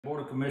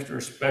Board of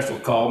Commissioners special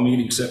call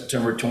meeting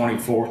September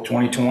 24th,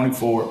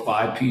 2024 at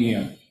 5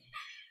 p.m.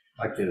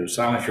 I'd like to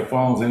silence your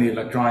phones, any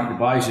electronic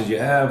devices you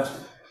have.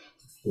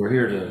 We're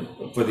here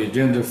for the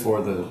agenda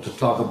to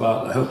talk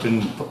about the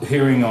open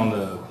hearing on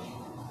the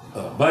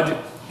budget,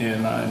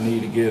 and I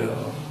need to get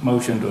a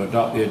motion to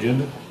adopt the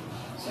agenda.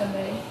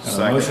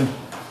 Second. Motion?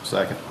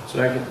 Second.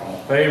 Second, all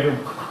in favor?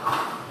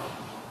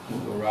 We'll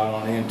go right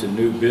on into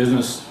new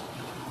business.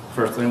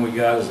 First thing we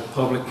got is a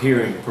public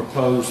hearing,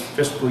 proposed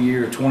fiscal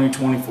year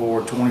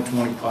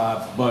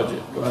 2024-2025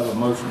 budget. Do I have a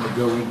motion to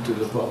go into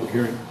the public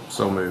hearing?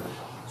 So moved.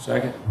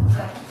 Second?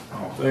 Second.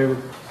 All in favor?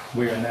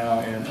 We are now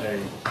in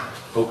a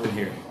open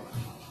hearing.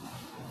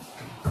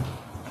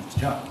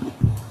 John.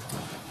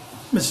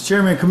 Mr.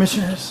 Chairman,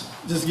 Commissioners,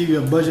 just to give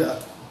you a budget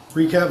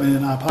recap,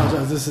 and I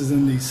apologize, this is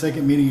in the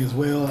second meeting as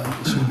well. It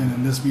should have been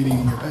in this meeting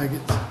in your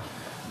packets.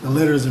 The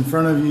letters in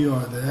front of you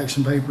are the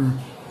action paper.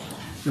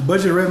 The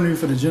budget revenue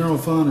for the general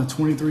fund of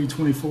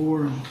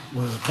 23-24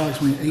 was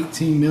approximately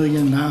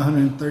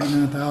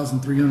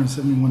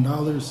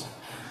 $18,939,371.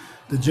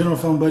 The general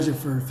fund budget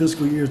for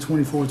fiscal year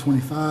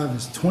 24-25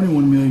 is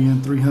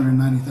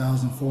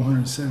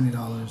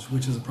 $21,390,470,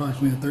 which is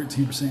approximately a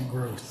 13%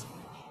 growth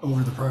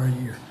over the prior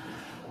year.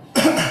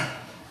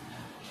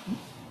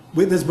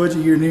 With this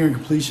budget year nearing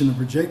completion, the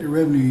projected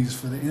revenues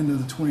for the end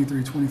of the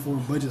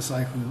 23-24 budget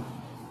cycle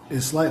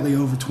is slightly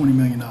over $20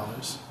 million.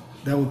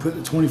 That would put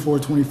the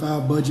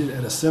 24-25 budget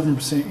at a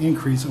 7%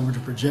 increase over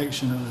the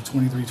projection of the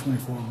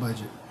 23-24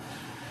 budget.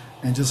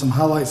 And just some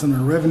highlights on the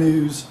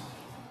revenues.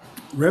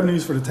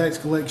 Revenues for the tax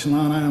collection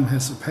line item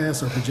has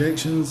surpassed our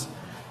projections.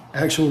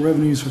 Actual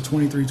revenues for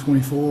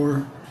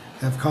 23-24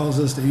 have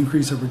caused us to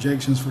increase our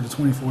projections for the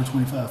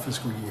 24-25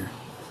 fiscal year.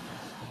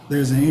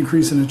 There's an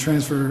increase in the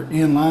transfer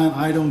in line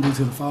item due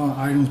to the following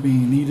items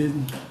being needed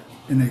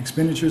in the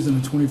expenditures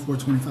in the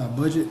 24-25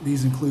 budget.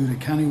 These include a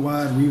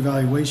countywide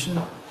reevaluation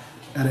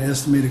at an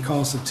estimated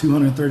cost of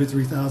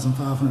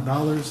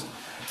 $233,500.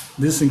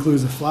 This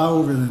includes a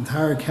flyover of the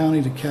entire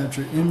county to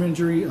capture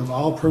inventory of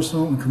all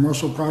personal and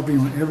commercial property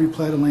on every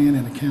plat of land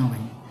in the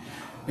county.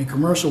 A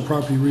commercial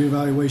property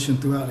reevaluation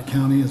throughout the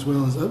county, as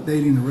well as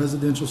updating the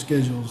residential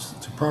schedules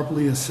to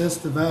properly assess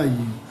the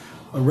value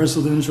of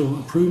residential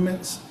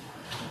improvements.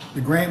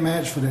 The grant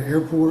match for the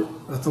Airport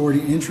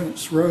Authority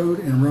Entrance Road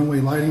and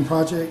Runway Lighting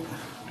Project.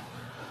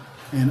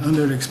 And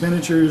under the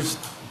expenditures,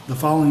 the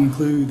following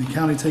include the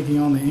county taking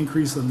on the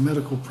increase of the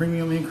medical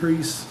premium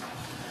increase,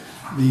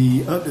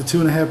 the up to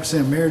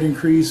 2.5% merit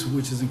increase,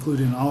 which is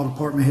included in all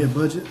department head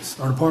budgets,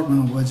 or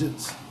departmental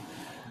budgets.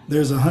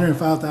 There's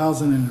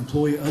 $105,000 in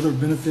employee other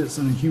benefits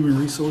under human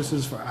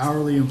resources for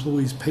hourly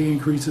employees' pay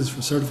increases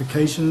for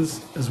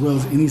certifications, as well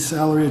as any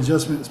salary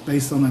adjustments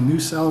based on a new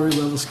salary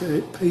level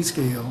pay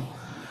scale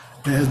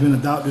that has been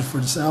adopted for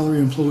the salary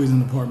employees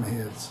and department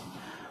heads.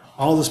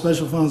 All the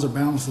special funds are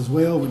balanced as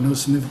well, with no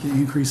significant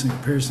increase in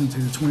comparison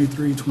to the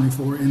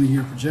 23-24 end of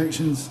year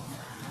projections.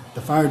 The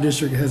fire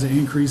district has an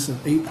increase of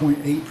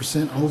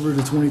 8.8% over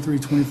the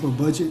 23-24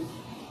 budget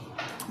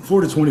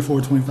for the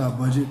 24-25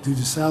 budget due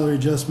to salary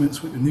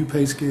adjustments with the new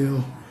pay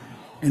scale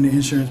and the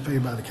insurance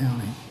paid by the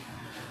county.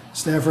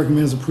 Staff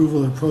recommends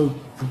approval of the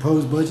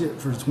proposed budget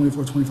for the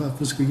 24-25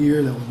 fiscal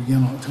year that will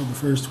begin on October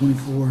 1st,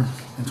 24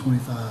 and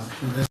 25.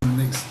 So that's the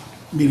next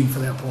meeting for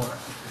that part.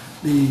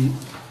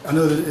 I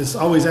know that it's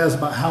always asked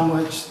about how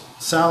much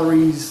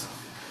salaries,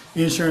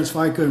 insurance,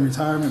 FICA, and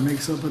retirement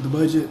makes up of the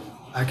budget.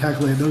 I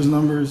calculated those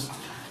numbers.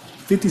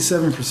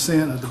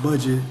 57% of the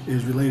budget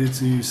is related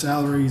to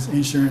salaries,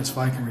 insurance,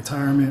 FICA, and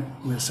retirement,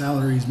 with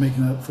salaries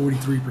making up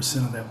 43%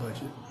 of that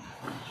budget.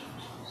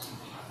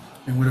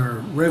 And with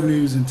our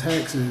revenues and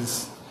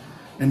taxes,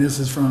 and this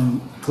is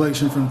from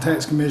collection from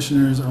tax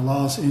commissioners, our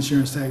lost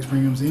insurance tax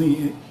premiums,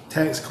 any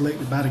tax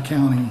collected by the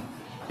county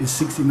is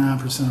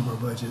 69% of our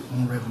budget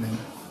on revenue.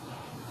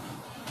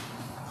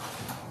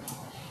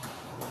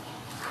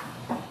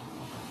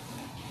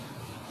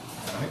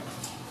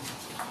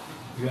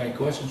 You got any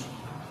questions?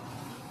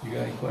 You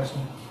got any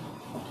questions?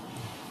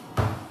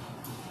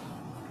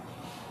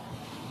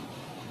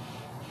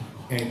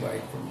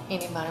 Anybody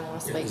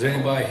want to speak? Is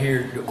anybody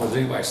here, was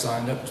anybody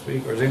signed up to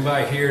speak? Or is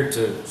anybody here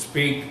to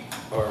speak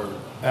or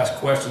ask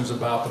questions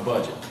about the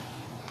budget?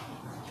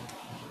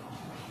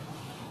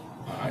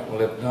 All right,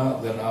 well, if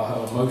not, then I'll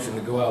have a motion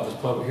to go out of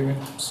this public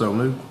hearing. So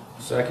moved.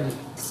 Second?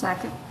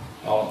 Second.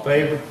 All in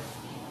favor?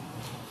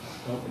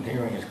 Open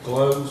hearing is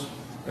closed.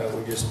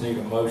 We just need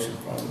a motion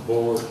from the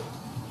board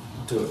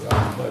to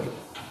adopt the budget.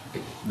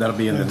 That'll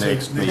be in the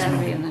next meeting. That'll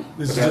be in the,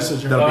 This is just a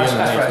That'll be in the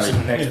That's next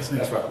right, meeting. Yes,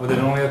 that's right. Well, then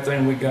the only other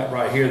thing we got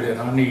right here that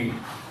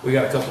we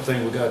got a couple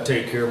things we got to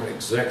take care of in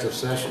executive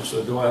session.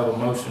 So do I have a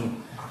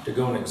motion to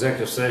go in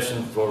executive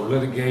session for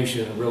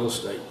litigation and real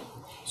estate?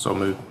 So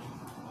moved.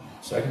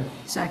 Second?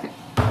 second.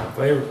 All in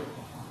favor?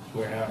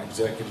 We're now in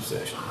executive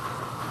session.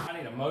 I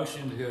need a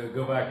motion to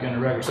go back into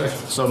regular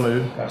session. So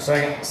moved. Got a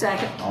second?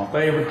 Second. All in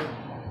favor?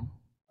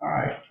 All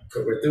right,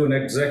 so we're through an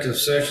executive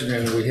session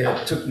and we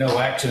took no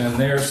action in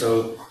there,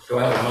 so do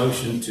I have a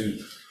motion to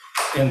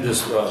end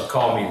this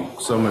call meeting?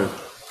 So moved.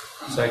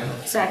 Second?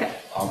 Second.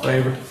 All in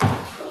favor?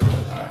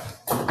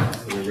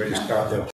 ready to start their